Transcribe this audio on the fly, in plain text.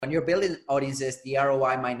When you're building audiences, the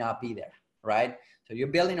ROI might not be there, right? So you're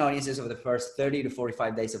building audiences over the first 30 to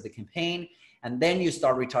 45 days of the campaign, and then you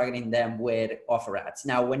start retargeting them with offer ads.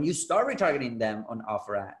 Now, when you start retargeting them on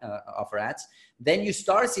offer ads, then you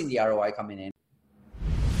start seeing the ROI coming in.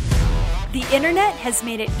 The internet has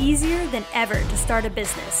made it easier than ever to start a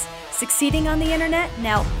business. Succeeding on the internet,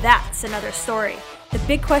 now that's another story. The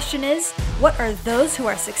big question is, what are those who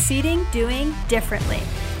are succeeding doing differently?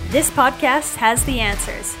 This podcast has the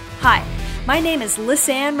answers. Hi, my name is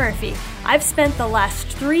Lisanne Murphy. I've spent the last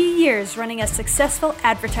 3 years running a successful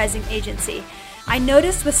advertising agency. I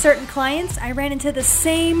noticed with certain clients, I ran into the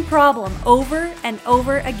same problem over and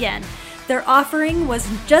over again. Their offering was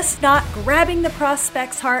just not grabbing the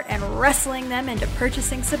prospect's heart and wrestling them into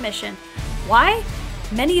purchasing submission. Why?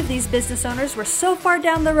 Many of these business owners were so far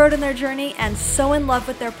down the road in their journey and so in love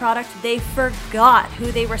with their product, they forgot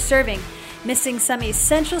who they were serving, missing some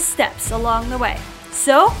essential steps along the way.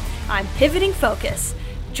 So, I'm pivoting focus.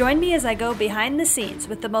 Join me as I go behind the scenes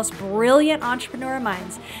with the most brilliant entrepreneur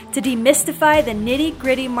minds to demystify the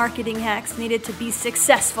nitty-gritty marketing hacks needed to be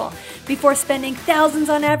successful before spending thousands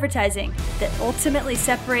on advertising that ultimately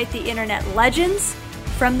separate the internet legends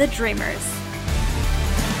from the dreamers.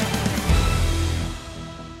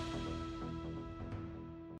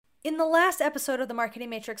 In the last episode of the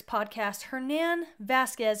Marketing Matrix podcast, Hernan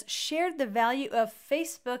Vasquez shared the value of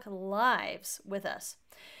Facebook Lives with us.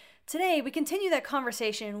 Today, we continue that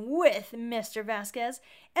conversation with Mr. Vasquez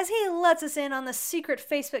as he lets us in on the secret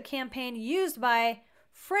Facebook campaign used by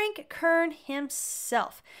Frank Kern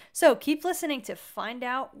himself. So keep listening to find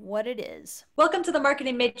out what it is. Welcome to the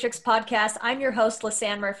Marketing Matrix podcast. I'm your host,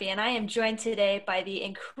 Lisanne Murphy, and I am joined today by the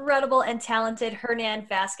incredible and talented Hernan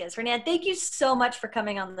Vasquez. Hernan, thank you so much for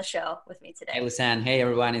coming on the show with me today. Hey, Lisanne. Hey,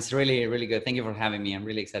 everyone. It's really, really good. Thank you for having me. I'm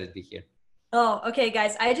really excited to be here. Oh, okay,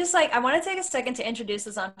 guys. I want to take a second to introduce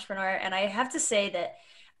this entrepreneur. And I have to say that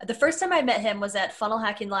the first time I met him was at Funnel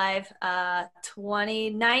Hacking Live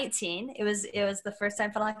 2019. It was the first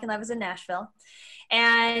time Funnel Hacking Live was in Nashville.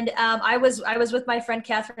 And I was with my friend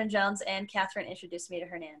Catherine Jones, and Catherine introduced me to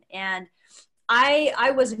Hernan. And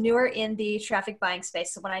I was newer in the traffic buying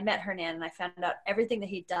space. So when I met Hernan and I found out everything that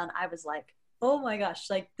he'd done, I was like, oh my gosh,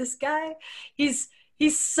 like this guy, he's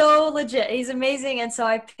so legit. He's amazing. And so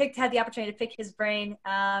I had the opportunity to pick his brain.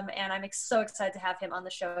 And I'm so excited to have him on the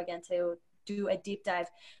show again to do a deep dive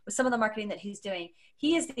with some of the marketing that he's doing.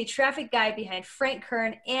 He is the traffic guy behind Frank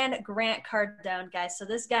Kern and Grant Cardone, guys. So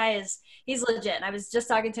this guy he's legit. And I was just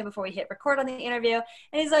talking to him before we hit record on the interview.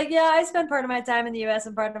 And he's like, yeah, I spend part of my time in the US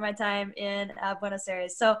and part of my time in Buenos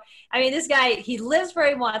Aires. So, I mean, this guy, he lives where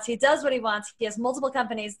he wants. He does what he wants. He has multiple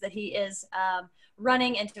companies that he is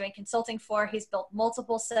running and doing consulting for. He's built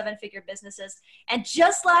multiple 7-figure businesses. And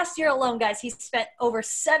just last year alone, guys, he spent over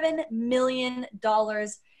 $7 million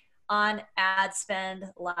on ad spend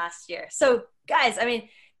last year. So guys, I mean,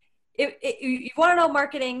 if you want to know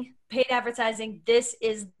marketing, paid advertising, this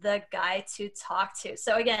is the guy to talk to.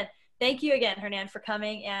 So again, thank you again, Hernan, for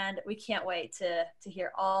coming. And we can't wait to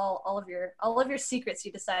hear all of your secrets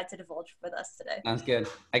you decide to divulge with us today. Sounds good.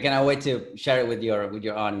 I cannot wait to share it with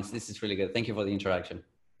your audience. This is really good. Thank you for the introduction.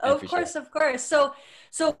 Of course.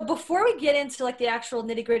 So before we get into like the actual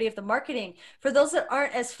nitty gritty of the marketing, for those that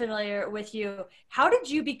aren't as familiar with you, how did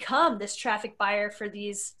you become this traffic buyer for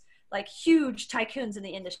these like huge tycoons in the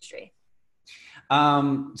industry?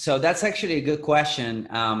 So that's actually a good question.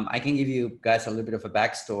 I can give you guys a little bit of a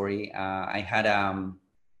backstory. I had a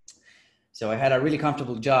really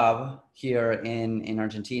comfortable job here in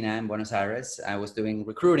Argentina, in Buenos Aires. I was doing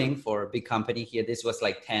recruiting for a big company here. This was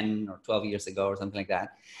like 10 or 12 years ago or something like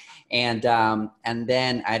that. And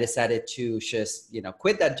then I decided to just,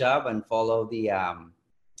 quit that job and follow the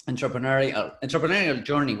entrepreneurial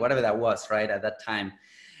journey, whatever that was, right, at that time.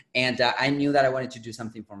 And I knew that I wanted to do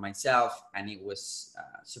something for myself, and it was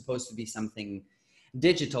supposed to be something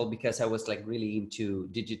digital because I was like really into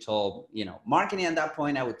digital, marketing at that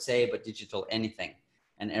point, I would say, but digital anything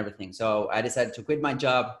and everything. So I decided to quit my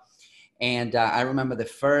job. And I remember the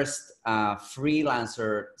first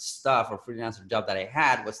freelancer job that I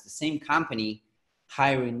had was the same company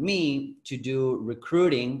hiring me to do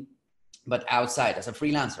recruiting, but outside as a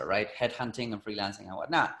freelancer, right? Headhunting and freelancing and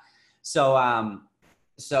whatnot. So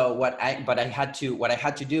what I had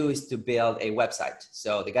to do is to build a website.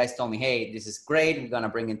 So the guys told me, hey, this is great. We're going to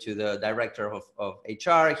bring it to the director of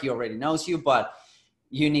HR. He already knows you, but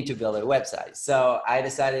you need to build a website. So I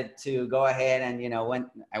decided to go ahead and,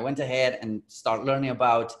 I went ahead and start learning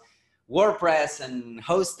about WordPress and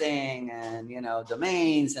hosting and,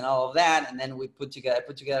 domains and all of that. And then I put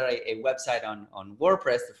together a website on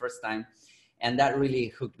WordPress the first time. And that really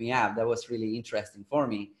hooked me up. That was really interesting for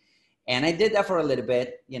me. And I did that for a little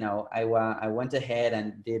bit. You know, I went ahead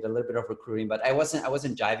and did a little bit of recruiting, but I wasn't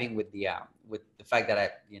jiving with the fact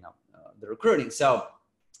that the recruiting. So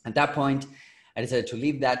at that point, I decided to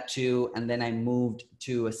leave that too. And then I moved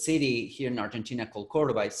to a city here in Argentina called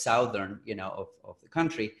Cordoba, southern, of the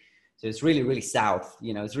country. So it's really, really south,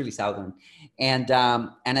 it's really southern. And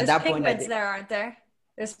at that point, penguins there, aren't there?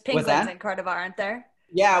 There's What's penguins that? in Cordoba, aren't there?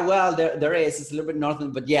 Yeah, well, there is. It's a little bit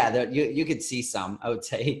northern, but yeah, you could see some, I would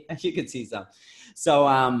say. You could see some. So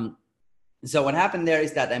what happened there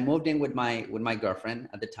is that I moved in with my girlfriend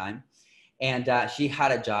at the time, and she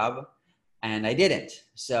had a job and I didn't.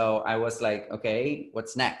 So I was like, okay,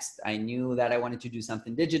 what's next? I knew that I wanted to do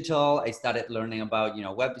something digital. I started learning about,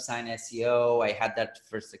 web design, SEO. I had that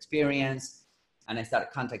first experience, and I started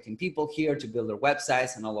contacting people here to build their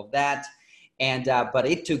websites and all of that. And, but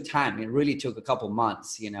it took time. It really took a couple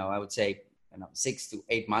months, I would say, 6 to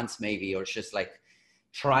 8 months maybe, or just like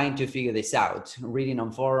trying to figure this out, reading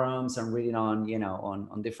on forums and reading on,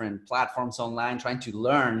 on different platforms online, trying to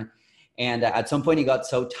learn. And at some point it got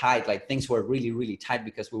so tight, like things were really, really tight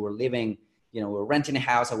because we were living, we were renting a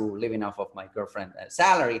house and we were living off of my girlfriend's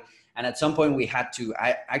salary. And at some point we had to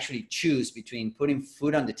actually choose between putting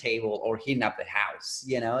food on the table or heating up the house,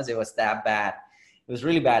 so it was that bad. It was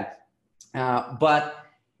really bad.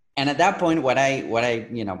 And at that point, what I,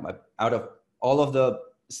 out of all of the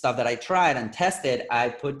stuff that I tried and tested, I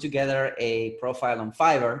put together a profile on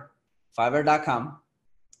Fiverr.com.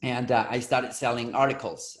 And I started selling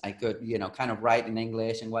articles. I could, kind of write in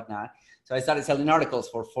English and whatnot. So I started selling articles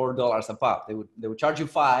for $4 a pop. They would charge you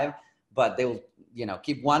 $5, but they would,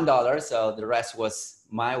 keep $1. So the rest was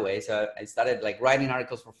my way. So I started like writing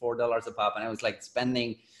articles for $4 a pop. And I was like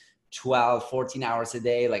spending 12, 14 hours a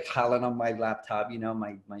day, like howling on my laptop,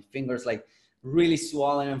 my fingers like really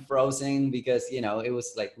swollen and frozen because, it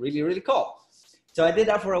was like really, really cold. So I did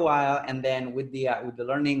that for a while. And then with the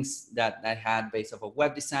learnings that I had based off of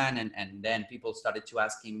web design, and then people started to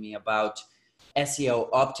asking me about SEO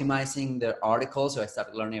optimizing their articles. So I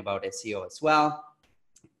started learning about SEO as well.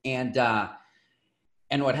 And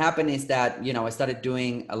what happened is that, I started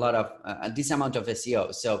doing a lot of a decent amount of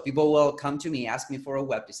SEO. So people will come to me, ask me for a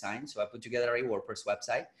web design. So I put together a WordPress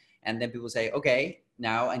website, and then people say, okay,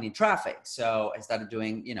 now I need traffic. So I started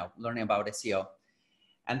doing, learning about SEO.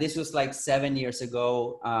 And this was like 7 years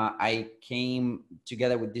ago. I came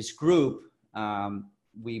together with this group.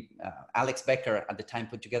 Alex Becker at the time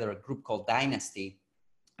put together a group called Dynasty.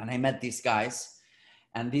 And I met these guys.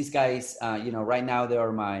 And these guys, right now they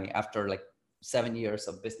are after like 7 years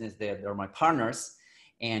of business, they're my partners.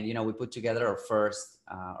 And, we put together our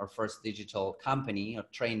first digital company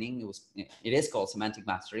of training. It is called Semantic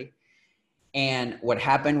Mastery. And what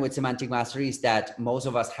happened with Semantic Mastery is that most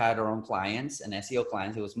of us had our own clients and SEO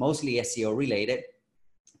clients. It was mostly SEO related.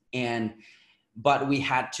 But we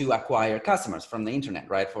had to acquire customers from the internet,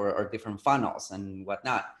 right? For our different funnels and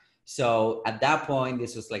whatnot. So at that point,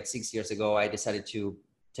 this was like 6 years ago, I decided to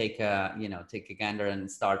take a gander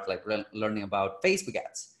and start like learning about Facebook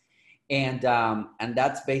ads. And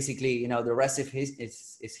that's basically, the rest of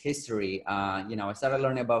is history. I started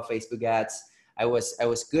learning about Facebook ads. I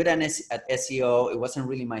was good at SEO. It wasn't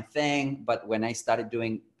really my thing, but when I started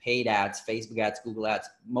doing paid ads, Facebook ads, Google ads,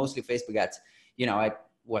 mostly Facebook ads, I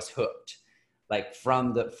was hooked. Like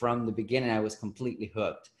from the beginning, I was completely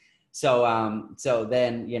hooked. So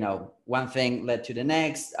then, one thing led to the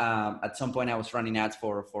next. At some point I was running ads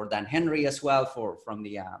for Dan Henry as well, for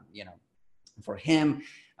him,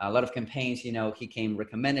 a lot of campaigns, he came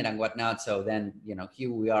recommended and whatnot. So then,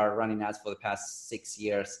 here we are running ads for the past 6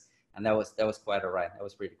 years. And that was quite all right. That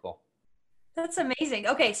was pretty cool. That's amazing.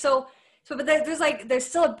 Okay. But there's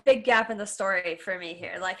still a big gap in the story for me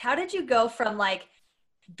here. Like, how did you go from like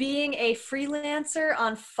being a freelancer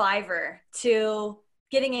on Fiverr to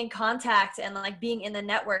getting in contact and like being in the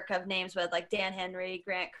network of names with like Dan Henry,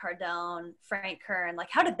 Grant Cardone, Frank Kern? Like,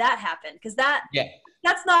 how did that happen? Because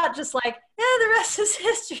that's not just like, the rest is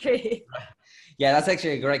history. Yeah, that's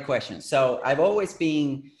actually a great question. So I've always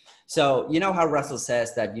been, how Russell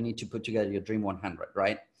says that you need to put together your dream 100,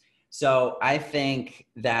 right? So I think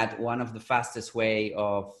that one of the fastest way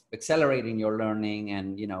of accelerating your learning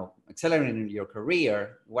and, accelerating your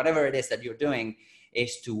career, whatever it is that you're doing,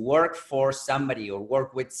 is to work for somebody or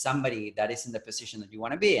work with somebody that is in the position that you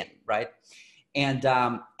want to be in, right? And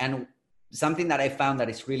something that I found that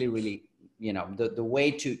is really, really, the way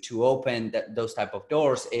to open those type of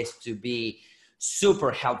doors is to be super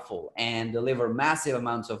helpful and deliver massive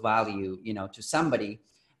amounts of value, to somebody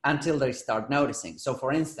until they start noticing. So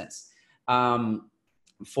for instance,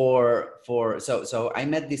 so I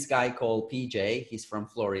met this guy called PJ. He's from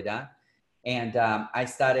Florida. And I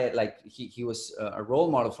started like, he was a role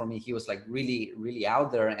model for me. He was like really, really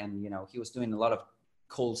out there, and, you know, he was doing a lot of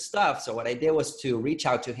cool stuff. So what I did was to reach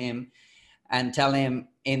out to him and tell him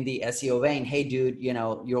in the SEO vein, hey dude, you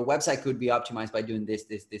know, your website could be optimized by doing this,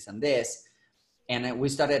 this, this, and this. And we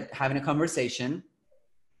started having a conversation,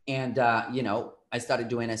 and, you know, I started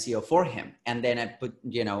doing SEO for him. And then I put,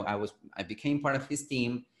 you know, I became part of his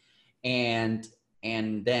team. And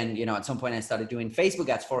then, you know, at some point I started doing Facebook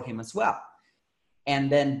ads for him as well.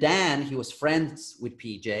 And then Dan, he was friends with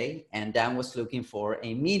PJ, and Dan was looking for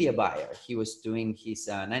a media buyer. He was doing his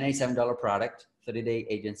 $97 product, 30-day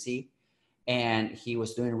agency. And he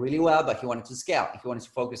was doing really well, but he wanted to scale. He wanted to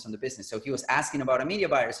focus on the business. So he was asking about a media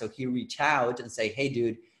buyer. So he reached out and say, hey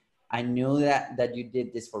dude, I knew that you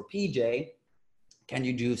did this for PJ. Can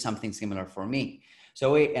you do something similar for me?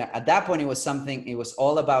 So at that point, it was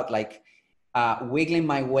all about like wiggling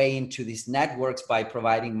my way into these networks by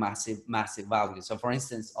providing massive value. So for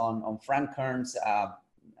instance, on Frank Kern's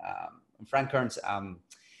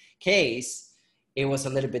case, it was a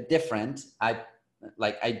little bit different.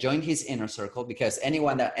 I joined his inner circle, because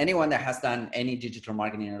anyone that has done any digital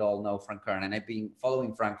marketing at all know Frank Kern, and I've been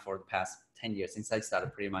following Frank for the past 10 years since I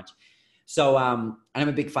started, pretty much. So I'm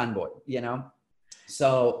a big fanboy, you know.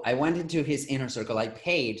 So I went into his inner circle. I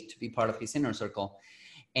paid to be part of his inner circle,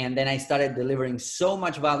 and then I started delivering so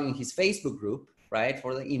much value in his Facebook group, right,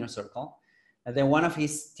 for the inner circle. And then one of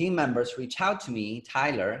his team members reached out to me,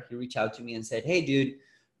 Tyler. He reached out to me and said, hey dude,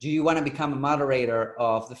 do you want to become a moderator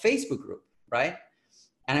of the Facebook group, right?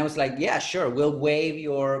 And I was like, yeah, sure. We'll waive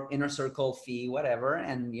your inner circle fee, whatever.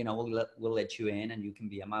 And, you know, we'll let you in, and you can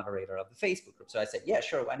be a moderator of the Facebook group. So I said, yeah,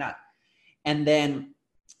 sure. Why not? And then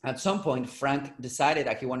at some point, Frank decided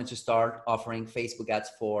that he wanted to start offering Facebook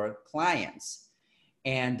ads for clients.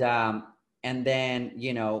 And then,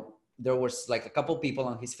 you know, there was like a couple people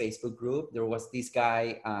on his Facebook group. There was this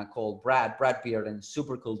guy called Brad Bearden,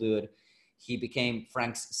 super cool dude. He became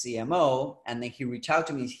Frank's CMO, and then he reached out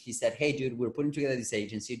to me. He said, hey dude, we're putting together this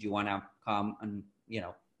agency. Do you want to come and, you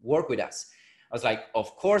know, work with us? I was like,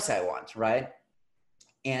 of course I want, right?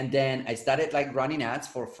 And then I started like running ads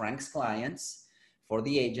for Frank's clients for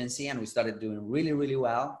the agency, and we started doing really, really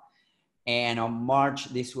well. And on March,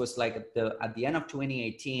 this was like at the end of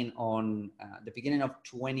 2018, on the beginning of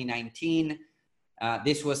 2019,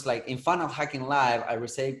 this was like in Funnel Hacking Live. I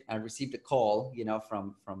received a call, you know,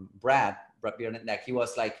 from Brad Bearden, that he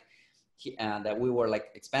was like, that we were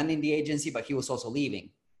like expanding the agency, but he was also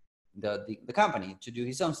leaving the company to do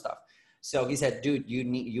his own stuff. So he said, dude,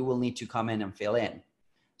 you will need to come in and fill in.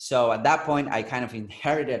 So at that point, I kind of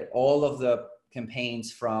inherited all of the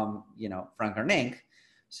campaigns from, you know, Frank Hernan.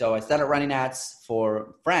 So I started running ads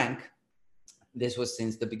for Frank. This was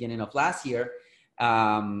since the beginning of last year.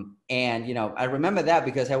 And, you know, I remember that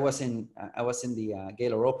because I was in the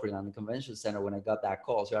Gaylord Opryland, the convention center, when I got that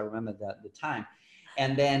call. So I remember the time.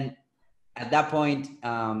 And then at that point,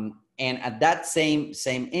 and at that same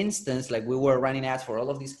instance, like we were running ads for all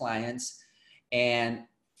of these clients, and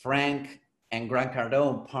Frank and Grant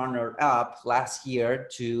Cardone partnered up last year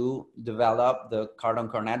to develop the Cardone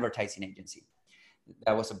Kern advertising agency.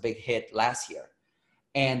 That was a big hit last year.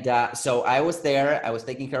 And so I was there. I was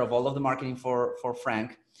taking care of all of the marketing for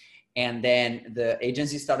Frank. And then the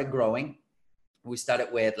agency started growing. We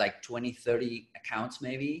started with like 20, 30 accounts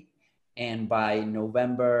maybe. And by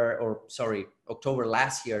October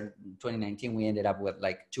last year, 2019, we ended up with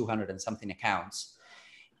like 200 and something accounts.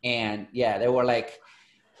 And yeah, they were like,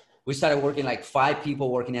 we started working like 5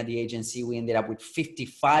 people working at the agency. We ended up with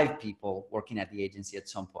 55 people working at the agency at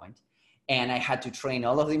some point. And I had to train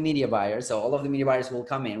all of the media buyers. So all of the media buyers will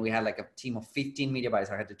come in. We had like a team of 15 media buyers.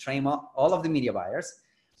 I had to train all of the media buyers.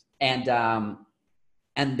 And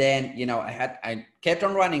then, you know, I kept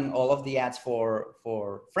on running all of the ads for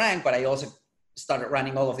Frank, but I also started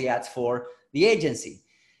running all of the ads for the agency.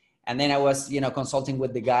 And then I was, you know, consulting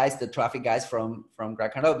with the traffic guys from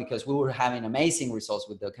Grant Cardone, because we were having amazing results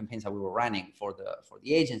with the campaigns that we were running for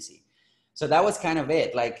the agency. So that was kind of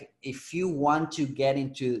it. Like, if you want to get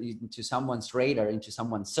into someone's radar, into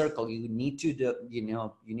someone's circle, you need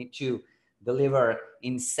to deliver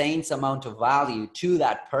insane amount of value to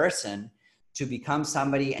that person to become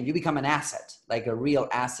somebody, and you become an asset, like a real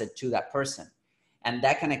asset to that person. And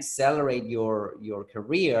that can accelerate your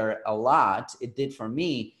career a lot. It did for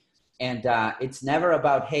me. And it's never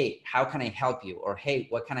about, hey, how can I help you? Or, hey,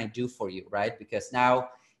 what can I do for you, right? Because now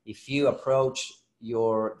if you approach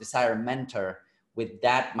your desired mentor with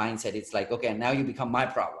that mindset, it's like, okay, now you become my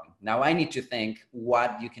problem. Now I need to think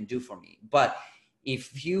what you can do for me. But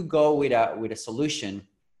if you go with a solution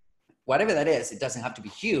whatever that is. It doesn't have to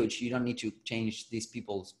be huge. You don't need to change these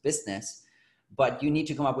people's business, but you need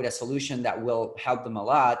to come up with a solution that will help them a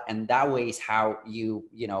lot. And that way is how you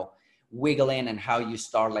wiggle in and how you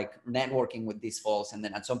start like networking with these folks. And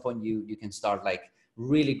then at some point you can start like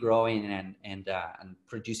really growing and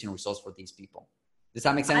producing results for these people. Does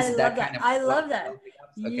that make sense? I love that.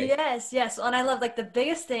 Okay. Yes. And I love like the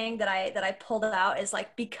biggest thing that I pulled out is like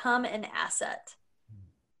become an asset.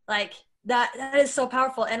 Like that is so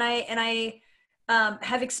powerful. And I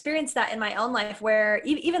have experienced that in my own life where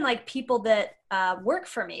even like people that work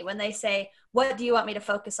for me, when they say, what do you want me to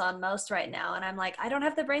focus on most right now? And I'm like, I don't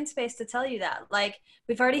have the brain space to tell you that. Like,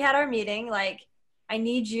 we've already had our meeting. Like, I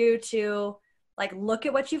need you to like, look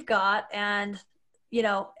at what you've got and,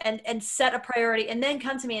 and set a priority, and then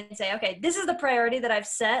come to me and say, okay, this is the priority that I've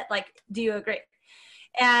set. Like, do you agree?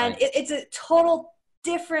 And Right. it's a total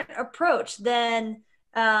different approach than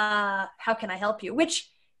how can I help you? Which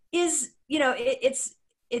is,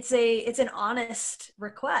 it's an honest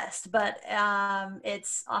request, but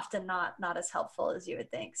it's often not as helpful as you would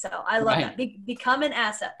think. So I love Right. that. Become an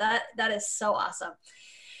asset. That is so awesome.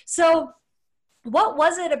 So what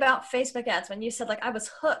was it about Facebook ads when you said like I was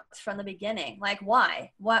hooked from the beginning? Like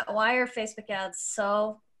why are Facebook ads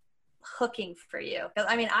so hooking for you? Because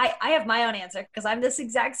I mean, I have my own answer because I'm this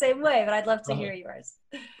exact same way, but I'd love to hear yours.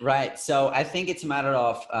 Right. So I think it's a matter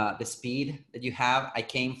of the speed that you have. I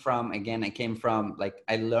came from like,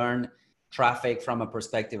 I learned traffic from a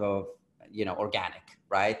perspective of, organic,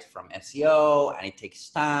 right? From SEO, and it takes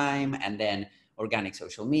time, and then organic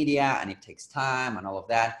social media, and it takes time and all of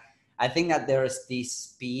that. I think that there's this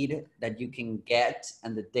speed that you can get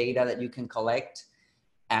and the data that you can collect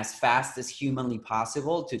as fast as humanly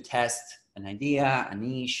possible to test an idea, a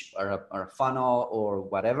niche, or a funnel, or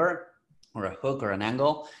whatever, or a hook or an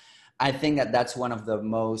angle. I think that that's one of the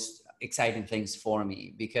most exciting things for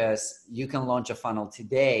me, because you can launch a funnel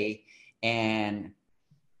today, and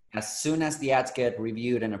as soon as the ads get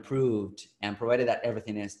reviewed and approved, and provided that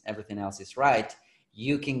everything else is right,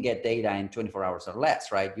 you can get data in 24 hours or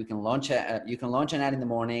less, right? You can launch an ad in the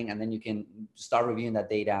morning, and then you can start reviewing that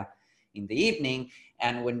data in the evening.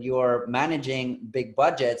 And when you're managing big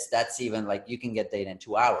budgets, that's even like, you can get data in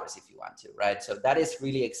 2 hours if you want to, right? So that is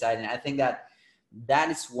really exciting. I think that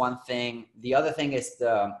is one thing. The other thing is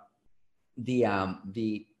the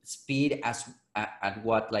speed at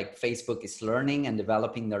what like Facebook is learning and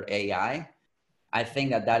developing their AI. I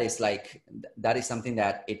think that is something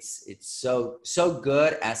that it's so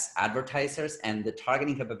good as advertisers, and the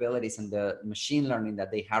targeting capabilities and the machine learning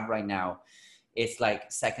that they have right now, it's like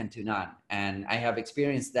second to none. And I have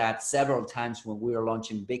experienced that several times when we were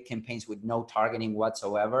launching big campaigns with no targeting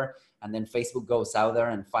whatsoever, and then Facebook goes out there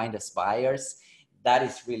and find us buyers. That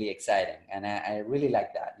is really exciting, and I really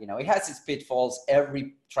like that. It has its pitfalls.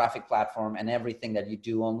 Every traffic platform and everything that you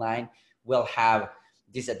do online will have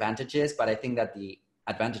disadvantages, but I think that the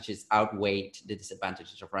advantages outweigh the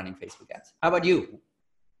disadvantages of running Facebook ads. How about you?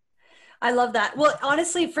 I love that. Well,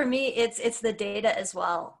 honestly, for me, it's the data as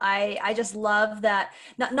well. I just love that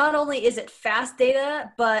not only is it fast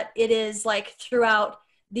data, but it is like throughout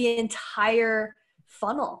the entire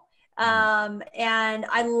funnel. And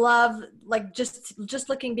I love like just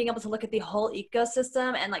being able to look at the whole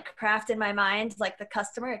ecosystem and like craft in my mind like the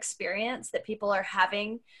customer experience that people are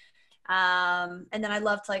having. And then I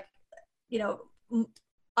love to like,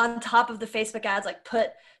 on top of the Facebook ads, like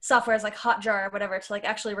put softwares like Hotjar or whatever to like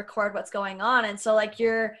actually record what's going on. And so like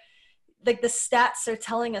the stats are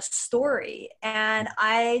telling a story, and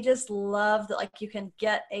I just love that like you can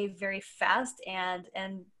get a very fast and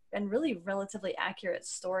really relatively accurate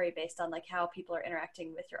story based on like how people are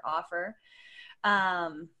interacting with your offer.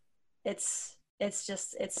 It's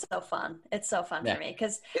so fun. It's so fun for me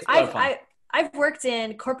because I've worked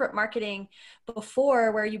in corporate marketing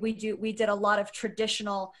before where we did a lot of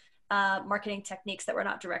traditional marketing techniques that were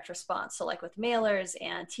not direct response. So like with mailers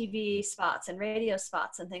and TV spots and radio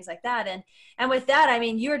spots and things like that. And with that, I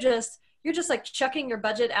mean, you're just like chucking your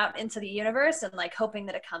budget out into the universe and like hoping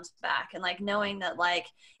that it comes back, and like knowing that like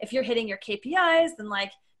if you're hitting your KPIs, then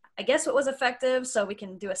like I guess what was effective, so we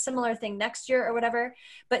can do a similar thing next year or whatever.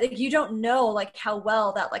 But like, you don't know like how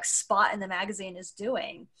well that like spot in the magazine is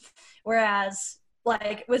doing. Whereas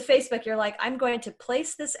like with Facebook, you're like, I'm going to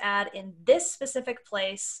place this ad in this specific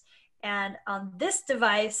place and on this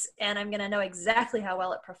device, and I'm going to know exactly how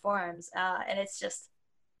well it performs. And it's just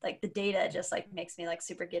like the data just like makes me like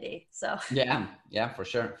super giddy. So yeah, for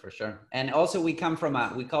sure. And also we come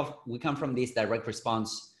from this direct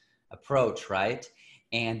response approach, right?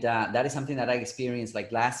 And that is something that I experienced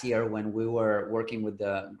like last year when we were working with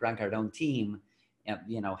the Grant Cardone team.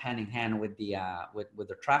 hand in hand with the with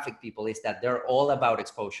the traffic people, is that they're all about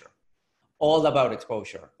exposure, all about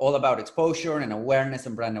exposure, all about exposure and awareness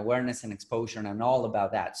and brand awareness and exposure and all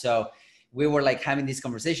about that. So we were like having this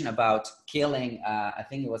conversation about killing, I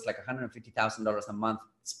think it was like $150,000 a month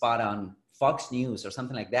spot on Fox News or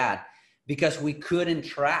something like that, because we couldn't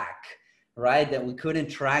track, right? That we couldn't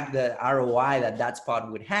track the ROI that that spot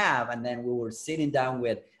would have. And then we were sitting down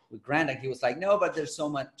with Grant, and he was like, no, but there's so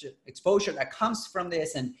much exposure that comes from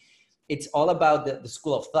this. And it's all about the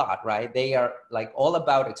school of thought, right? They are like all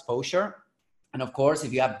about exposure. And of course,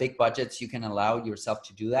 if you have big budgets, you can allow yourself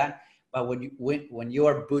to do that. But when you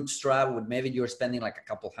are bootstrapped, with maybe you're spending like a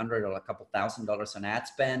couple hundred or a couple $1,000s on ad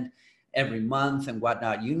spend every month and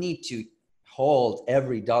whatnot, you need to hold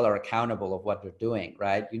every dollar accountable of what they're doing,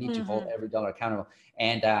 right? You need to hold every dollar accountable.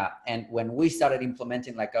 And when we started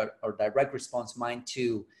implementing like our direct response mind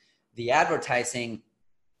to the advertising,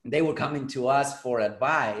 they were coming to us for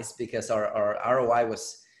advice because our ROI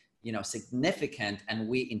was, significant, and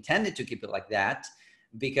we intended to keep it like that,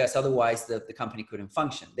 because otherwise the company couldn't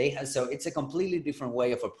function. So it's a completely different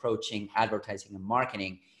way of approaching advertising and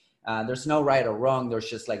marketing. There's no right or wrong. There's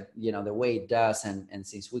just like, the way it does. And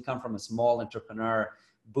since we come from a small entrepreneur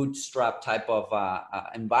bootstrap type of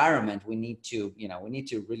environment, we need to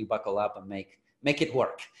really buckle up and make it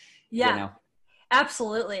work. Yeah,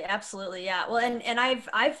 absolutely. Absolutely. Yeah. Well, and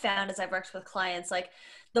I've found, as I've worked with clients, like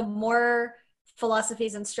the more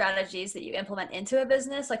philosophies and strategies that you implement into a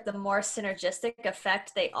business, like the more synergistic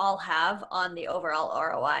effect they all have on the overall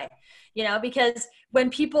ROI, because when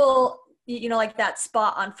people, like that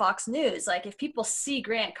spot on Fox News, like if people see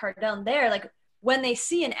Grant Cardone there, like when they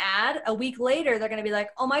see an ad a week later, they're going to be like,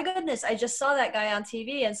 oh my goodness, I just saw that guy on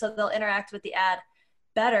TV. And so they'll interact with the ad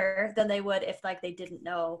better than they would if like they didn't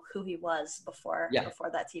know who he was before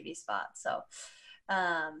that TV spot. So,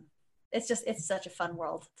 it's such a fun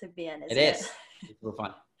world to be in. It is. It's real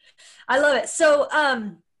fun. I love it. So,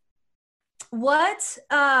 where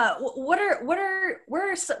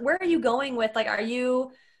are you going with, like, are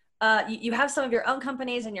you, you have some of your own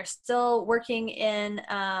companies and you're still working in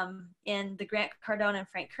the Grant Cardone and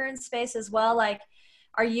Frank Kern space as well. Like,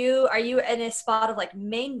 are you in a spot of like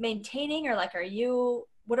maintaining, or like,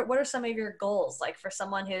 what are some of your goals, like for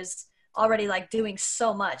someone who's already like doing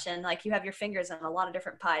so much and like you have your fingers in a lot of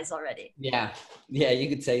different pies already? Yeah, you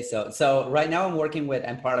could say so. So right now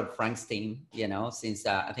I'm part of Frank's team, since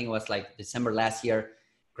I think it was like December last year,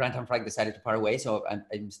 Grant and Frank decided to part away. So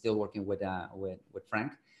I'm still working with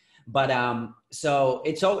Frank. But so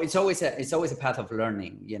it's always a path of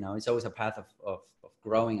learning, it's always a path of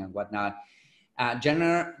growing and whatnot.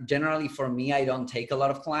 Generally for me, I don't take a lot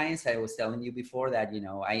of clients. I was telling you before that,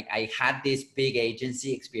 I had this big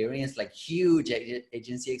agency experience, like huge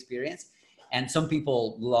agency experience. And some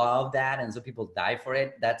people love that and some people die for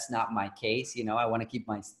it. That's not my case. I want to keep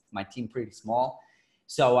my team pretty small.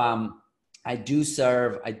 So I do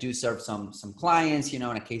serve some clients,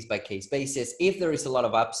 on a case-by-case basis, if there is a lot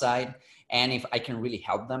of upside and if I can really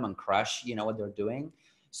help them and crush, what they're doing.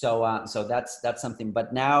 So that's something.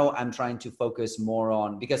 But now I'm trying to focus more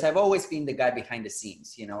on, because I've always been the guy behind the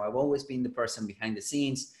scenes. I've always been the person behind the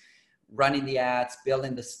scenes, running the ads,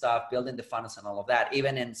 building the stuff, building the funnels and all of that.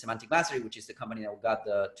 Even in Semantic Mastery, which is the company that we got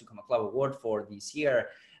the Tucumã Club Award for this year,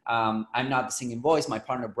 I'm not the singing voice. My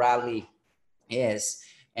partner Bradley is,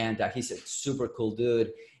 and he's a super cool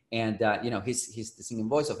dude. And, he's the singing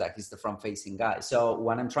voice of that. He's the front-facing guy. So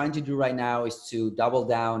what I'm trying to do right now is to double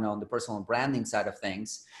down on the personal branding side of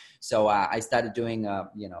things. So I started doing,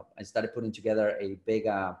 I started putting together a big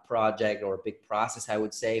project, or a big process, I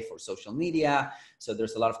would say, for social media. So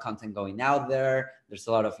there's a lot of content going out there. There's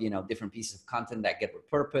a lot of, different pieces of content that get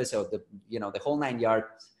repurposed. So the whole 9 yards,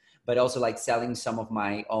 but also like selling some of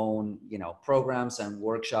my own, programs and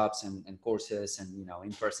workshops and courses and,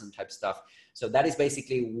 in-person type stuff. So that is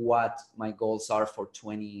basically what my goals are for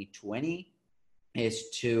 2020, is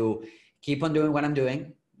to keep on doing what I'm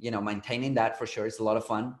doing, maintaining that for sure. It's a lot of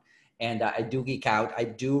fun. And I do geek out. I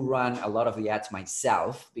do run a lot of the ads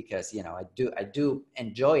myself because, I do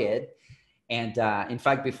enjoy it. And in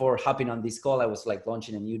fact, before hopping on this call, I was like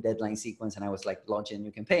launching a new deadline sequence and I was like launching a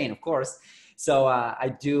new campaign, of course. So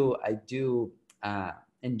I do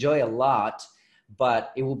enjoy a lot,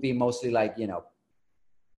 but it will be mostly like,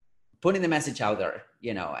 putting the message out there,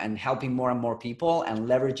 and helping more and more people, and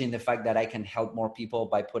leveraging the fact that I can help more people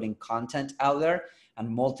by putting content out there and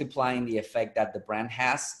multiplying the effect that the brand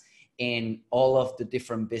has in all of the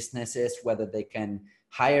different businesses, whether they can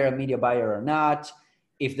hire a media buyer or not.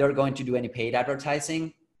 If they're going to do any paid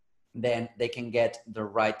advertising, then they can get the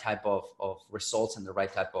right type of results and the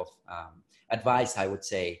right type of advice, I would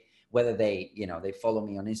say, whether they, they follow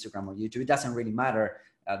me on Instagram or YouTube, it doesn't really matter.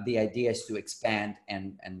 The idea is to expand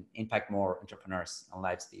and impact more entrepreneurs and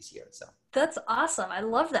lives this year. So that's awesome. I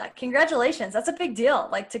love that. Congratulations. That's a big deal.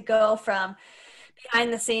 Like to go from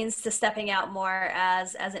behind the scenes to stepping out more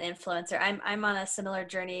as an influencer. I'm on a similar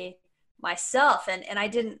journey myself. And I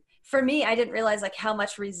didn't realize like how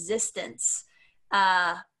much resistance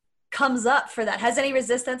comes up for that. Has any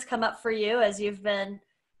resistance come up for you as you've been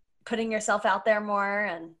putting yourself out there more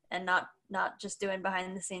and not just doing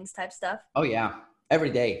behind the scenes type stuff? Oh yeah. Every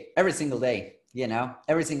day, every single day,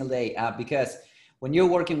 every single day. Because when you're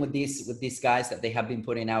working with these guys that they have been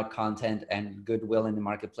putting out content and goodwill in the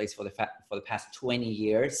marketplace for the past 20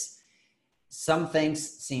 years, some things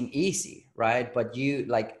seem easy, right? But you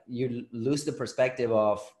lose the perspective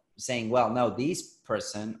of saying, well, no, this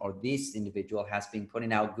person or this individual has been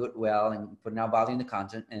putting out goodwill and putting out value in the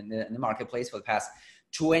content in the marketplace for the past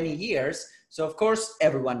 20 years. So of course,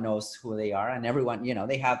 everyone knows who they are, and everyone,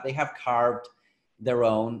 they have carved their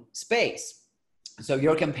own space. So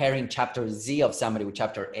you're comparing chapter Z of somebody with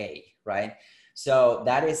chapter A, right? So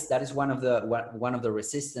that is one of the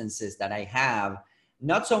resistances that I have.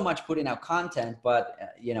 Not so much putting out content, but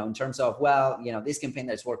in terms of, this campaign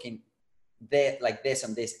that's working like this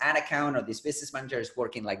on this ad account, or this business manager is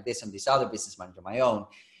working like this on this other business manager, my own.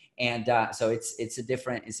 And so it's a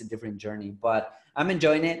different journey, but I'm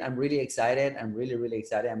enjoying it. I'm really excited. I'm really, really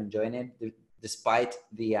excited. I'm enjoying it despite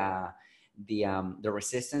the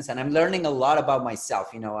resistance, and I'm learning a lot about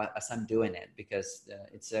myself, as I'm doing it, because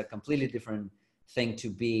it's a completely different thing to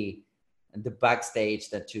be in the backstage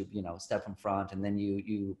that to, step in front, and then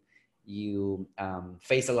you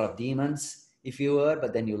face a lot of demons, if you would,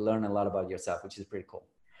 but then you learn a lot about yourself, which is pretty cool.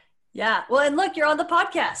 Yeah. Well, and look, you're on the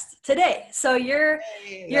podcast today, so you're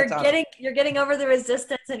getting over the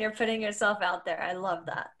resistance and you're putting yourself out there. I love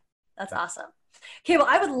that. That's awesome. Okay, well,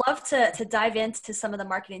 I would love to dive into some of the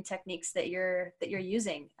marketing techniques that you're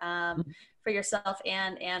using for yourself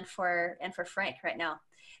and for Frank right now.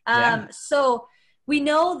 So we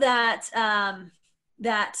know that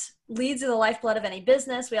that leads are the lifeblood of any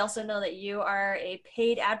business. We also know that you are a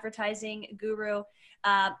paid advertising guru.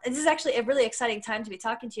 This is actually a really exciting time to be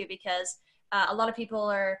talking to you, because a lot of people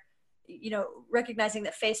are recognizing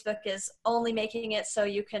that Facebook is only making it so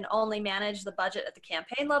you can only manage the budget at the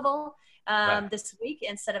campaign level this week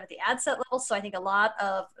instead of at the ad set level. So I think a lot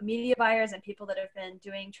of media buyers and people that have been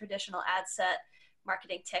doing traditional ad set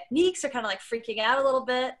marketing techniques are kind of like freaking out a little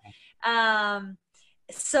bit.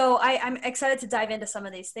 So I'm excited to dive into some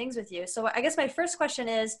of these things with you. So I guess my first question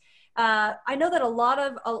is, I know that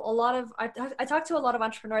I talk to a lot of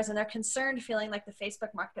entrepreneurs, and they're concerned, feeling like the Facebook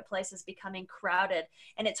marketplace is becoming crowded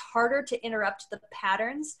and it's harder to interrupt the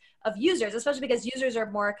patterns of users, especially because users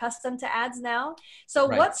are more accustomed to ads now. So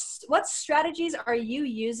what strategies are you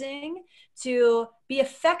using to be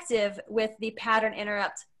effective with the pattern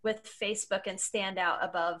interrupt with Facebook and stand out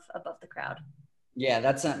above the crowd? Yeah,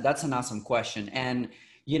 that's an awesome question. And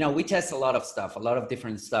we test a lot of stuff, a lot of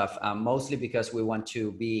different stuff, mostly because we want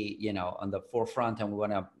to be, on the forefront, and we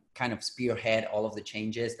want to kind of spearhead all of the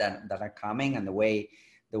changes that are coming, and the way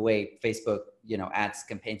Facebook, ads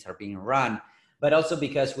campaigns are being run. But also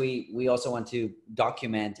because we also want to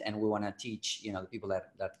document, and we want to teach, the people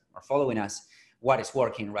that are following us what is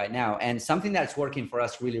working right now. And something that's working for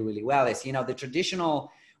us really, really well is, the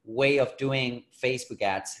traditional way of doing Facebook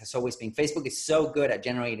ads has always been, Facebook is so good at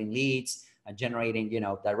generating leads, generating,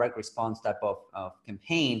 direct response type of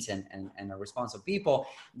campaigns and a response of people,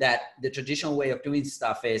 that the traditional way of doing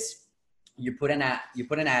stuff is you put an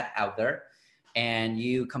ad out there, and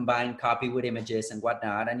you combine copy with images and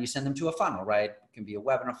whatnot, and you send them to a funnel, right? It can be a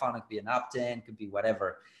webinar funnel, it could be an opt-in, it could be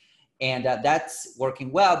whatever. And that's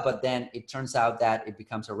working well, but then it turns out that it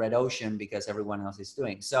becomes a red ocean because everyone else is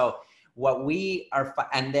doing. So what we are,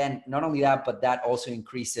 and then not only that, but that also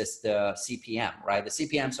increases the CPM, right? The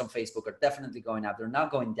CPMs on Facebook are definitely going up. They're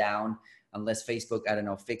not going down unless Facebook, I don't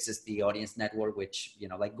know, fixes the audience network, which,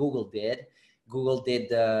 like Google did. Google did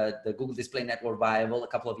the Google Display Network viable a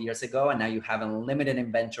couple of years ago, and now you have unlimited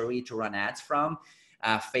inventory to run ads from.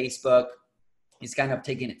 Facebook is kind of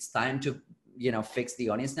taking its time to, fix the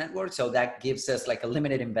audience network. So that gives us like a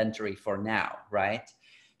limited inventory for now, right?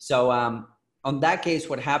 So, on that case,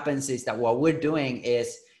 what happens is that what we're doing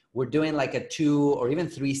is we're doing like a 2 or even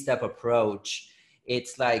 3-step approach.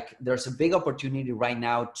 It's like there's a big opportunity right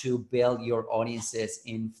now to build your audiences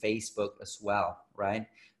in Facebook as well, right?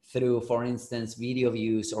 Through, for instance, video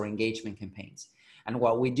views or engagement campaigns. And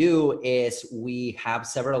what we do is we have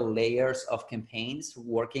several layers of campaigns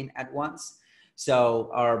working at once.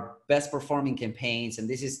 So our best performing campaigns, and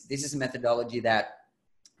this is a methodology that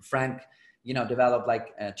Frank developed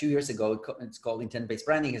like 2 years ago. It's called intent-based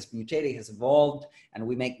branding. Has mutated, has evolved, and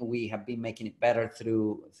we have been making it better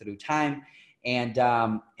through time. And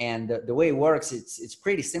the way it works, it's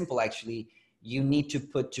pretty simple actually. You need to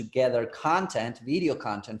put together content, video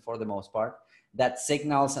content for the most part, that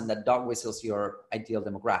signals and that dog whistles your ideal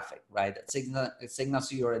demographic, right? It signals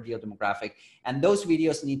to your ideal demographic. And those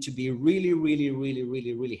videos need to be really, really, really,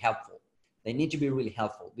 really, really helpful. They need to be really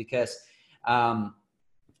helpful because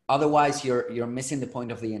otherwise you're missing the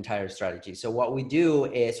point of the entire strategy. So what we do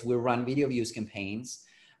is we run video views campaigns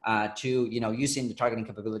using the targeting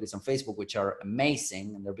capabilities on Facebook, which are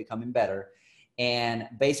amazing and they're becoming better. And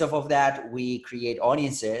based off of that, we create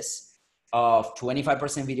audiences of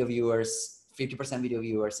 25% video viewers, 50% video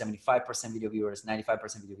viewers, 75% video viewers,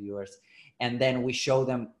 95% video viewers. And then we show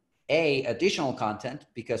them additional content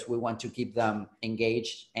because we want to keep them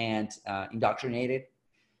engaged and indoctrinated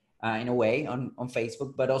in a way on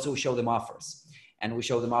Facebook, but also we show them offers. And we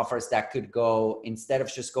show them offers that could go, instead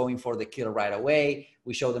of just going for the kill right away,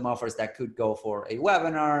 we show them offers that could go for a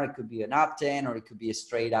webinar, it could be an opt-in, or it could be a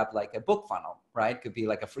straight up like a book funnel, right? It could be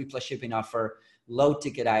like a free plus shipping offer, low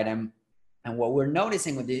ticket item. And what we're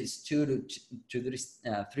noticing with this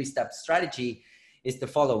three-step strategy is the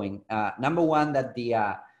following. Number one, that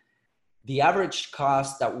the average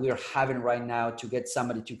cost that we're having right now to get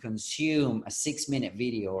somebody to consume a 6-minute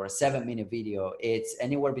video or a 7-minute video, it's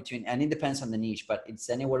anywhere between, and it depends on the niche, but it's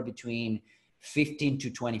anywhere between 15 to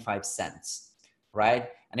 25 cents, right?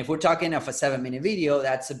 And if we're talking of a 7-minute video,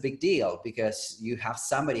 that's a big deal because you have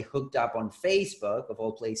somebody hooked up on Facebook, of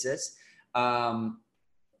all places,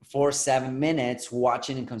 for 7 minutes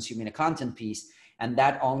watching and consuming a content piece. And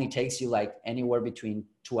that only takes you like anywhere between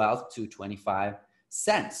 12 to 25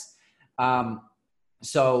 cents. And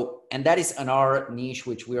that is on our niche,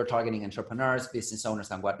 which we are targeting entrepreneurs, business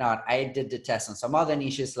owners and whatnot. I did the test on some other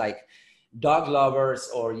niches like dog lovers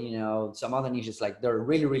or, some other niches, like they're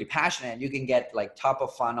really, really passionate. You can get like top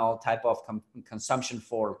of funnel type of consumption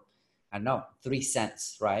for, 3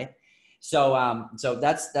 cents, right? So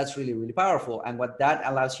that's really, really powerful. And what that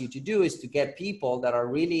allows you to do is to get people that are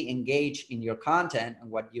really engaged in your content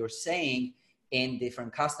and what you're saying in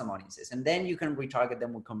different custom audiences. And then you can retarget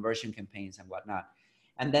them with conversion campaigns and whatnot.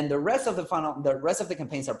 And then the rest of the funnel, the rest of the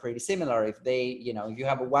campaigns are pretty similar. If they, if you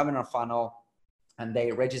have a webinar funnel and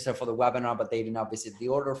they register for the webinar, but they do not visit the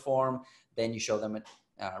order form, then you show them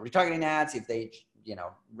retargeting ads. If they,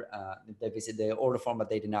 they visit the order form, but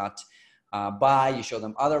they did not buy, you show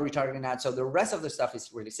them other retargeting ads. So the rest of the stuff is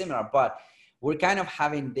really similar, but we're kind of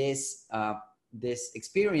having this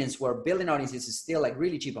experience where building audiences is still like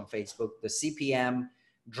really cheap on Facebook. The CPM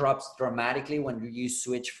drops dramatically when you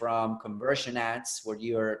switch from conversion ads where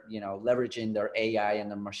you're, leveraging their AI and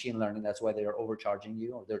their machine learning. That's why they're overcharging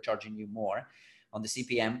you, or they're charging you more on the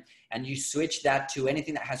CPM. And you switch that to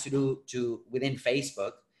anything that has to do within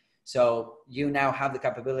Facebook. So you now have the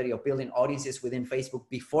capability of building audiences within Facebook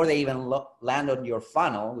before they even land on your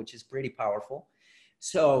funnel, which is pretty powerful.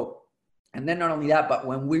 And then not only that, but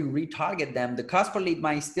when we retarget them, the cost per lead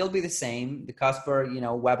might still be the same. The cost per,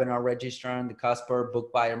 webinar registrant, the cost per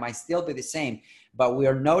book buyer might still be the same. But we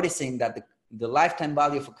are noticing that the lifetime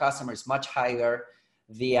value of a customer is much higher.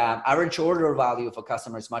 The average order value of a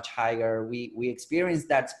customer is much higher. We experienced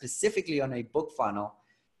that specifically on a book funnel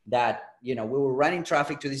that, we were running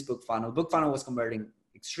traffic to this book funnel. Book funnel was converting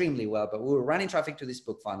extremely well, but we were running traffic to this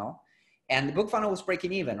book funnel. And the book funnel was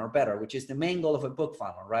breaking even or better, which is the main goal of a book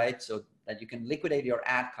funnel, right? So that you can liquidate your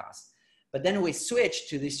ad costs. But then we switched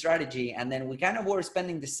to this strategy, and then we kind of were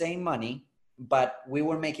spending the same money, but we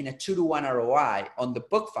were making a 2-to-1 ROI on the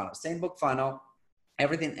book funnel, same book funnel,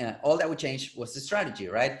 everything. All that we changed was the strategy,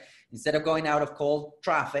 right? Instead of going out of cold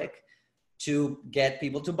traffic to get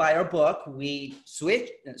people to buy our book, we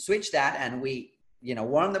switched that, and we,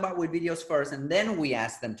 warmed them up with videos first, and then we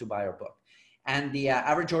asked them to buy our book. And the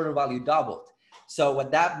average order value doubled. So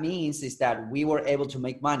what that means is that we were able to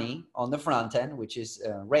make money on the front end, which is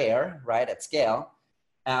rare, right, at scale.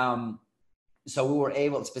 So we were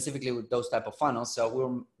able, specifically with those type of funnels,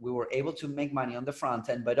 so we were able to make money on the front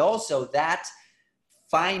end, but also that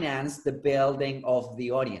financed the building of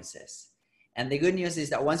the audiences. And the good news is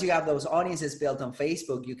that once you have those audiences built on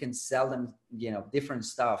Facebook, you can sell them, different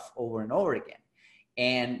stuff over and over again.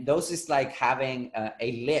 And those is like having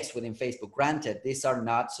a list within Facebook. Granted, these are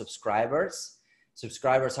not subscribers.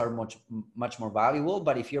 Subscribers are much more valuable.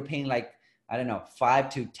 But if you're paying like, $5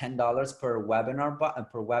 to $10 per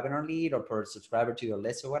webinar lead or per subscriber to your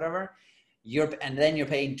list or whatever, and then you're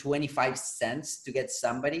paying 25 cents to get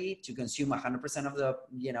somebody to consume 100% of the,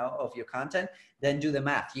 of your content, then do the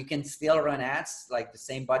math. You can still run ads like the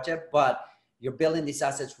same budget, but you're building these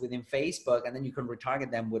assets within Facebook, and then you can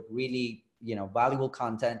retarget them with really, valuable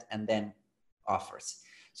content and then offers.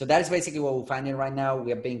 So that is basically what we're finding right now.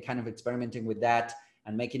 We have been kind of experimenting with that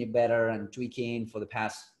and making it better and tweaking for the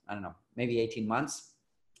past, I don't know, maybe 18 months.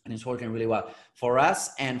 And it's working really well for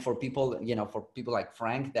us and for people, for people like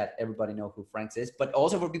Frank, that everybody know who Frank is, but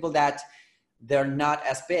also for people that they're not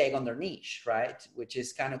as big on their niche, right? Which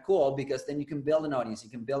is kind of cool, because then you can build an audience, you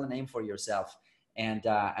can build a name for yourself. And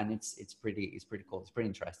it's pretty cool. It's pretty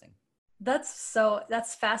interesting.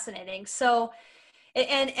 That's fascinating. So,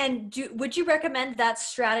 would you recommend that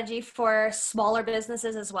strategy for smaller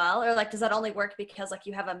businesses as well? Or like, does that only work because like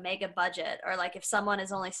you have a mega budget, or like if someone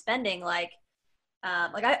is only spending like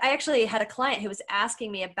I actually had a client who was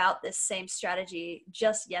asking me about this same strategy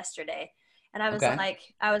just yesterday. And I was like,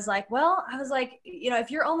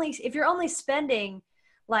 if you're only spending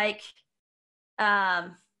like,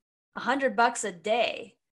 $100 a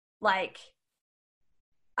day, like,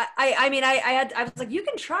 I was like, you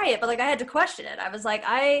can try it, but like, I had to question it. I was like,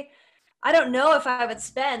 I don't know if I would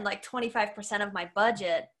spend like 25% of my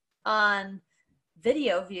budget on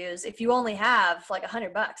video views if you only have like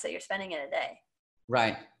 $100 that you're spending in a day.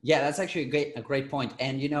 Right. Yeah, that's actually a great point.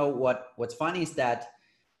 And what's funny is that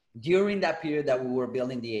during that period that we were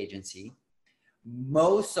building the agency,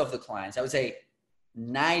 most of the clients, I would say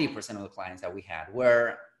 90% of the clients that we had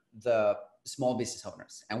were the small business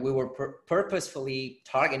owners. And we were purposefully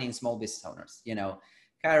targeting small business owners,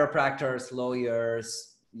 chiropractors,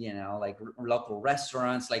 lawyers, like local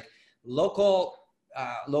restaurants, like local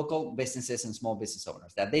businesses and small business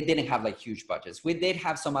owners that they didn't have like huge budgets. We did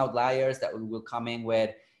have some outliers that will come in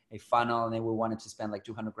with a funnel and then we wanted to spend like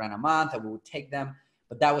 $200,000 a month, and we would take them,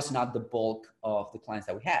 but that was not the bulk of the clients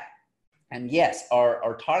that we had. And yes,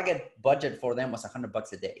 our target budget for them was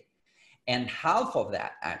 $100 a day. And half of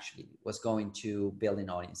that actually was going to building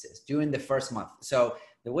audiences during the first month. So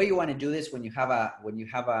the way you want to do this when you have a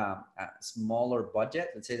smaller budget,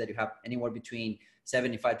 let's say that you have anywhere between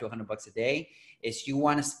 $75 to $100 a day, is you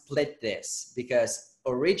want to split this, because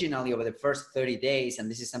originally over the first 30 days, and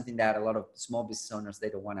this is something that a lot of small business owners, they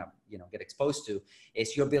don't want to, get exposed to,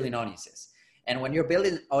 is you're building audiences. And when you're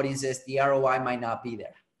building audiences, the ROI might not be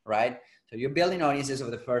there, right? So you're building audiences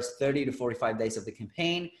over the first 30 to 45 days of the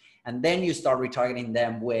campaign, and then you start retargeting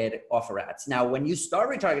them with offer ads. Now, when you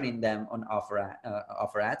start retargeting them on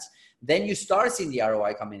offer ads, then you start seeing the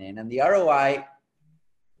ROI coming in, and the ROI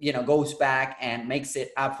goes back and makes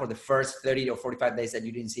it up for the first 30 or 45 days that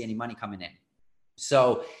you didn't see any money coming in.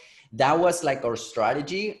 So that was like our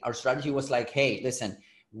strategy. Our strategy was like, hey, listen,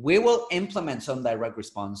 we will implement some direct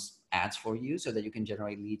response ads for you so that you can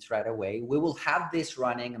generate leads right away. We will have this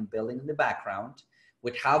running and building in the background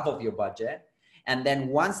with half of your budget. And then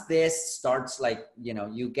once this starts, like,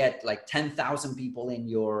 you get like 10,000 people in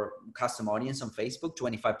your custom audience on Facebook,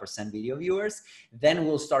 25% video viewers, then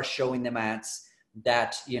we'll start showing them ads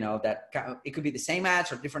that, that it could be the same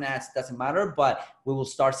ads or different ads, doesn't matter, but we will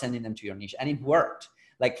start sending them to your niche. And it worked.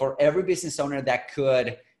 Like for every business owner that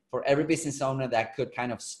could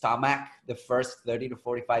kind of stomach the first 30 to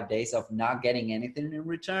 45 days of not getting anything in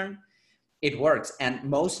return, it works. And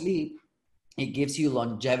mostly it gives you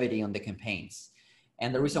longevity on the campaigns.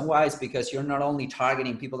 And the reason why is because you're not only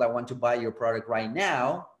targeting people that want to buy your product right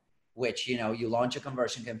now, which, you launch a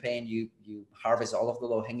conversion campaign, you harvest all of the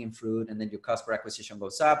low hanging fruit, and then your cost per acquisition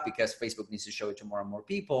goes up because Facebook needs to show it to more and more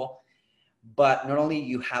people. But not only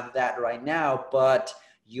you have that right now, but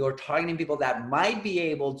you're targeting people that might be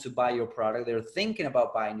able to buy your product. They're thinking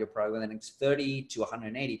about buying your product in the next 30 to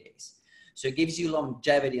 180 days. So it gives you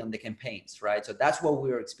longevity on the campaigns, right? So that's what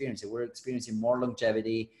we're experiencing. We're experiencing more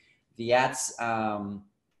longevity. The ads,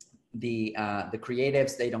 the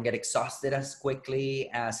creatives, they don't get exhausted as quickly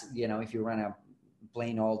as, if you run a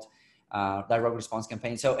plain old direct response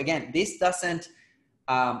campaign. So again, this doesn't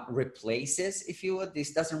replaces, if you would,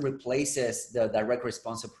 this doesn't replaces the direct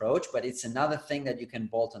response approach, but it's another thing that you can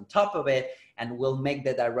bolt on top of it and will make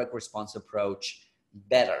the direct response approach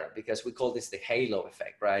better, because we call this the halo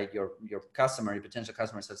effect, right? Your potential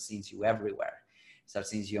customers have seen you everywhere. Start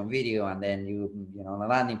seeing you on video, and then on a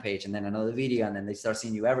landing page, and then another video, and then they start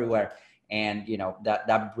seeing you everywhere. And,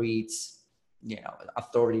 that breeds,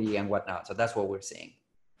 authority and whatnot. So that's what we're seeing.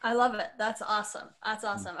 I love it. That's awesome. That's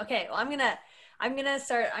awesome. Okay. Well, I'm going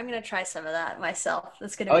to try some of that myself.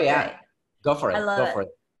 That's going to be great. Go for it. I love it.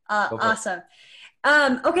 Awesome.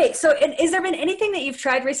 Okay. So has there been anything that you've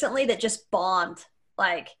tried recently that just bombed?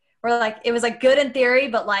 Like, or like, it was like good in theory,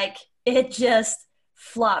 but like it just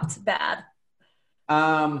flopped bad?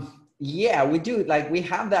 Yeah, we do. Like, we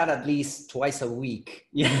have that at least twice a week,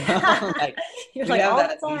 Like, You're like all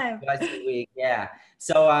the time. Twice a week. Yeah.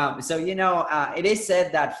 So it is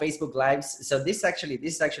said that Facebook Lives. So this is actually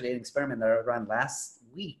an experiment that I ran last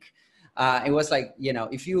week. It was like,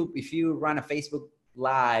 if you run a Facebook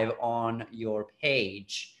Live on your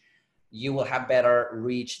page, you will have better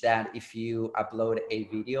reach than if you upload a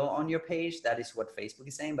video on your page. That is what Facebook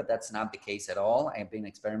is saying, but that's not the case at all. I've been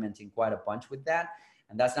experimenting quite a bunch with that,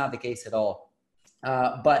 and that's not the case at all.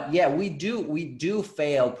 But yeah, we do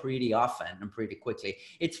fail pretty often and pretty quickly.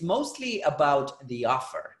 It's mostly about the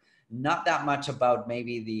offer, not that much about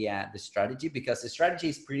maybe the strategy, because the strategy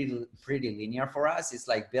is pretty linear for us. It's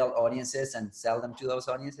like build audiences and sell them to those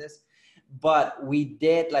audiences. But we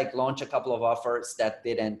did like launch a couple of offers that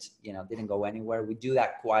didn't go anywhere. We do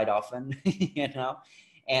that quite often,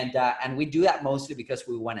 and we do that mostly because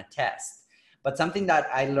we want to test. But something that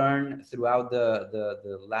I learned throughout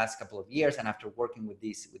the last couple of years, and after working with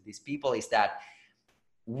these people, is that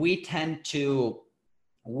we tend to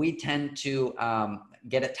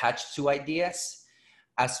get attached to ideas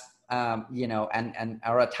as and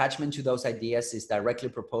our attachment to those ideas is directly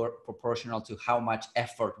proportional to how much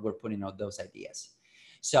effort we're putting on those ideas.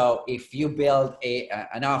 So if you build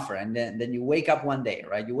an offer and then you wake up one day,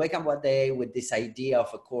 right? You wake up one day with this idea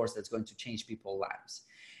of a course that's going to change people's lives.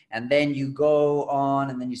 And then you go on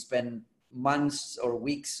and then you spend months or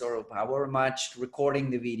weeks or however much recording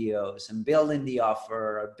the videos and building the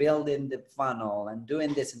offer, or building the funnel and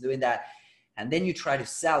doing this and doing that. And then you try to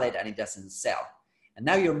sell it and it doesn't sell. And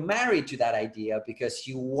now you're married to that idea because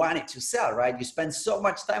you want it to sell, right? You spend so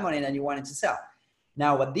much time on it and you want it to sell.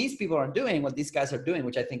 Now, what these people are doing, what these guys are doing,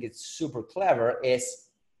 which I think is super clever, is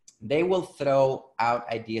they will throw out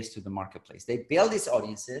ideas to the marketplace. They build these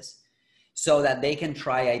audiences so that they can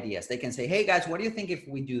try ideas. They can say, hey guys, what do you think if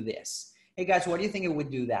we do this? Hey guys, what do you think if we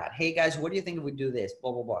do that? Hey guys, what do you think if we do this?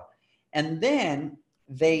 Blah, blah, blah. And then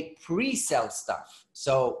they pre-sell stuff.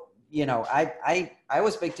 So I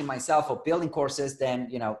was victim myself of building courses, then,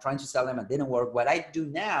 trying to sell them and didn't work. What I do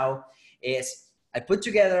now is I put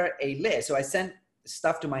together a list. So I send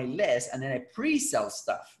stuff to my list and then I pre-sell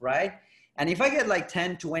stuff, right? And if I get like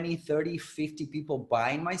 10, 20, 30, 50 people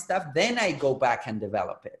buying my stuff, then I go back and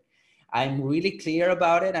develop it. I'm really clear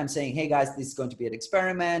about it. I'm saying, hey guys, this is going to be an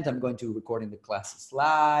experiment. I'm going to recording the classes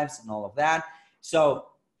lives and all of that. So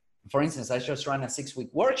for instance, I just ran a 6-week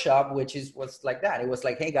workshop, which was like that. It was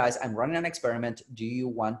like, hey guys, I'm running an experiment. Do you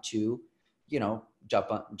want to,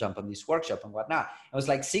 jump on this workshop and whatnot? It was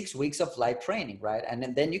like 6 weeks of live training, right?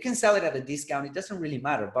 And then you can sell it at a discount. It doesn't really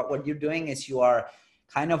matter. But what you're doing is you are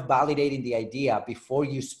kind of validating the idea before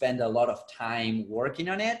you spend a lot of time working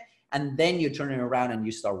on it. And then you turn it around and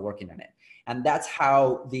you start working on it. And that's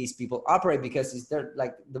how these people operate, because they're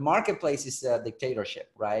like, the marketplace is a dictatorship,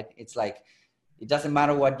 right? It's like, it doesn't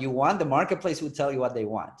matter what you want. The marketplace will tell you what they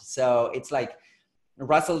want. So it's like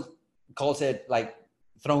Russell calls it like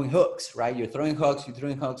throwing hooks, right? You're throwing hooks,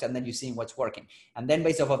 and then you're seeing what's working. And then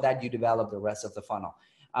based off of that, you develop the rest of the funnel.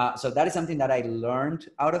 So that is something that I learned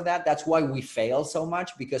out of that. That's why we fail so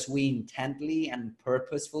much, because we intently and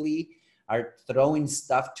purposefully are throwing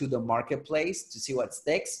stuff to the marketplace to see what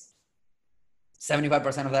sticks.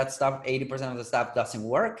 75% of that stuff, 80% of the stuff doesn't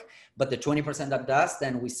work, but the 20% that does,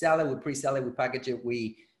 then we sell it, we pre-sell it, we package it,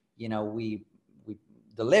 we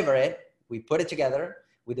deliver it, we put it together,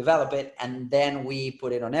 we develop it, and then we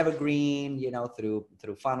put it on evergreen, through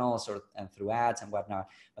funnels and through ads and whatnot.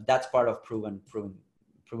 But that's part of proven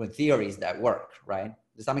theories that work, right?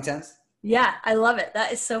 Does that make sense? Yeah, I love it.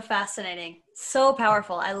 That is so fascinating. So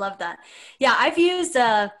powerful. I love that. Yeah, I've used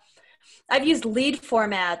lead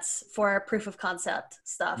formats for proof of concept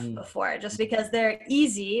stuff before, just because they're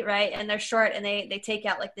easy, right? And they're short and they take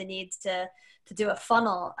out like the need to do a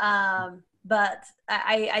funnel. But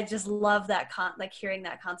I just love that hearing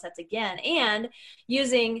that concept again, and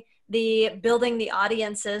using building the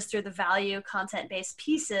audiences through the value content-based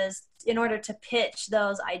pieces in order to pitch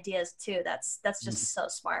those ideas too. That's just so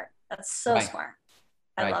smart. That's so smart.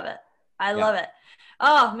 I love it. I love it.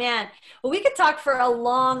 Oh man. Well, we could talk for a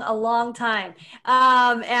long time.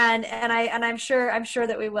 And I'm sure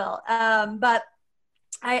that we will. But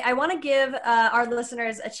I want to give our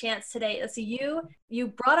listeners a chance today. Let's see, you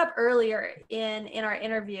brought up earlier in our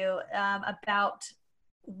interview about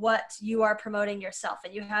what you are promoting yourself,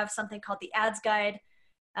 and you have something called the Ads Guide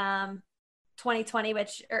 2020,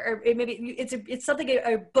 which or maybe it's something,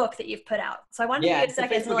 a book that you've put out. So I wanted to give you a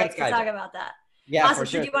second to talk about that. Yeah, awesome. For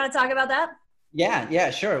sure. Do you want to talk about that?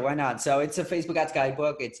 Yeah, sure. Why not? So it's a Facebook Ads Guide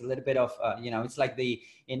book. It's a little bit of, it's like the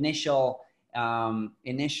initial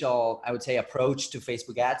initial, I would say, approach to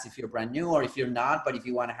Facebook ads if you're brand new, or if you're not, but if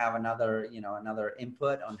you want to have another, another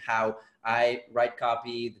input on how I write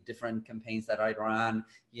copy, the different campaigns that I run,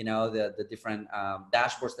 the different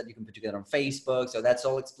dashboards that you can put together on Facebook. So that's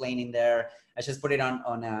all explained in there. I just put it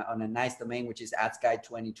on a nice domain, which is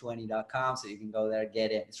adsguide2020.com. So you can go there,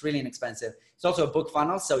 get it. It's really inexpensive. It's also a book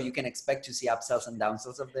funnel, so you can expect to see upsells and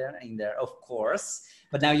downsells in there, of course.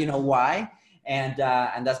 But now you know why. And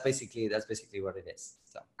that's basically what it is.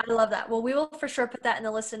 So I love that. Well, we will for sure put that in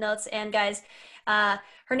the list of notes. And guys,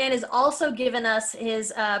 Hernan has also given us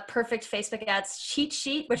his perfect Facebook ads cheat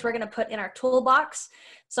sheet, which we're going to put in our toolbox.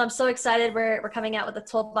 So I'm so excited. We're coming out with a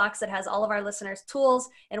toolbox that has all of our listeners' tools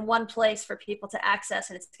in one place for people to access,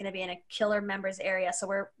 and it's going to be in a killer members area. So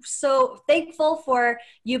we're so thankful for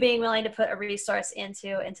you being willing to put a resource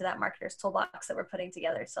into that marketer's toolbox that we're putting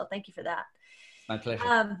together. So thank you for that. My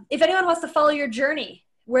pleasure. If anyone wants to follow your journey,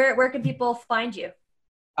 where can people find you?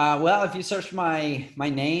 Well, if you search my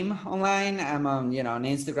name online, I'm on, on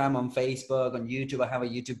Instagram, on Facebook, on YouTube. I have a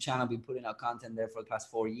YouTube channel. I've been putting out content there for the past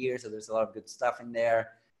 4 years. So there's a lot of good stuff in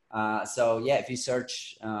there. So yeah, if you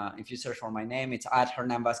search for my name, it's at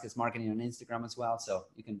Hernan Vasquez Marketing on Instagram as well. So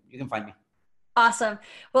you can find me. Awesome.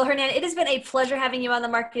 Well, Hernan, it has been a pleasure having you on the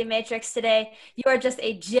Marketing Matrix today. You are just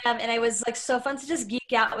a gem, and it was like so fun to just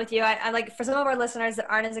geek out with you. I like, for some of our listeners that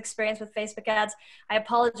aren't as experienced with Facebook ads, I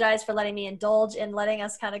apologize for letting me indulge in letting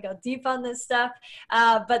us kind of go deep on this stuff.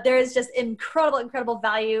 But there is just incredible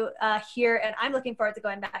value here, and I'm looking forward to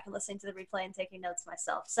going back and listening to the replay and taking notes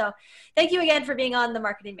myself. So thank you again for being on the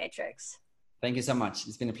Marketing Matrix. Thank you so much.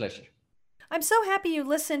 It's been a pleasure. I'm so happy you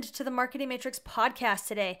listened to the Marketing Matrix podcast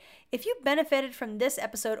today. If you benefited from this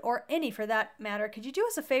episode, or any for that matter, could you do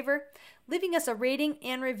us a favor? Leaving us a rating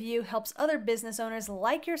and review helps other business owners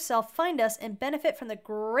like yourself find us and benefit from the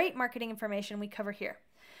great marketing information we cover here.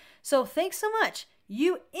 So thanks so much.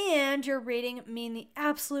 You and your rating mean the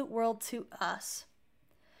absolute world to us.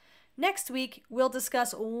 Next week, we'll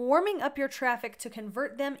discuss warming up your traffic to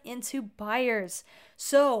convert them into buyers.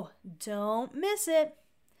 So don't miss it.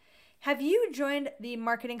 Have you joined the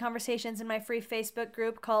marketing conversations in my free Facebook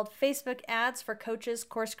group called Facebook Ads for Coaches,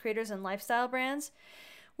 Course Creators, and Lifestyle Brands?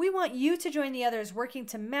 We want you to join the others working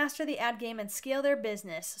to master the ad game and scale their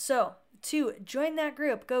business. So to join that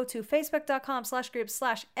group, go to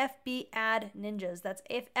facebook.com/group/FBAdNinjas. That's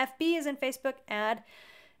FB as in Facebook, ad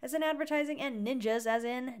as in advertising, and ninjas as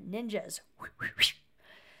in ninjas.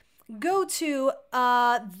 Go to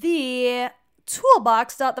the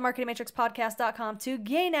toolbox.themarketingmatrixpodcast.com to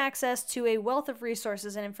gain access to a wealth of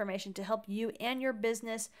resources and information to help you and your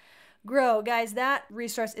business grow. Guys, that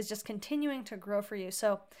resource is just continuing to grow for you.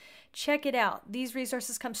 So check it out. These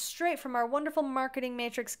resources come straight from our wonderful Marketing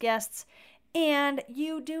Matrix guests, and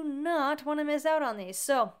you do not want to miss out on these.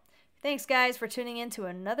 So thanks, guys, for tuning in to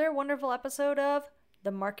another wonderful episode of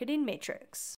The Marketing Matrix.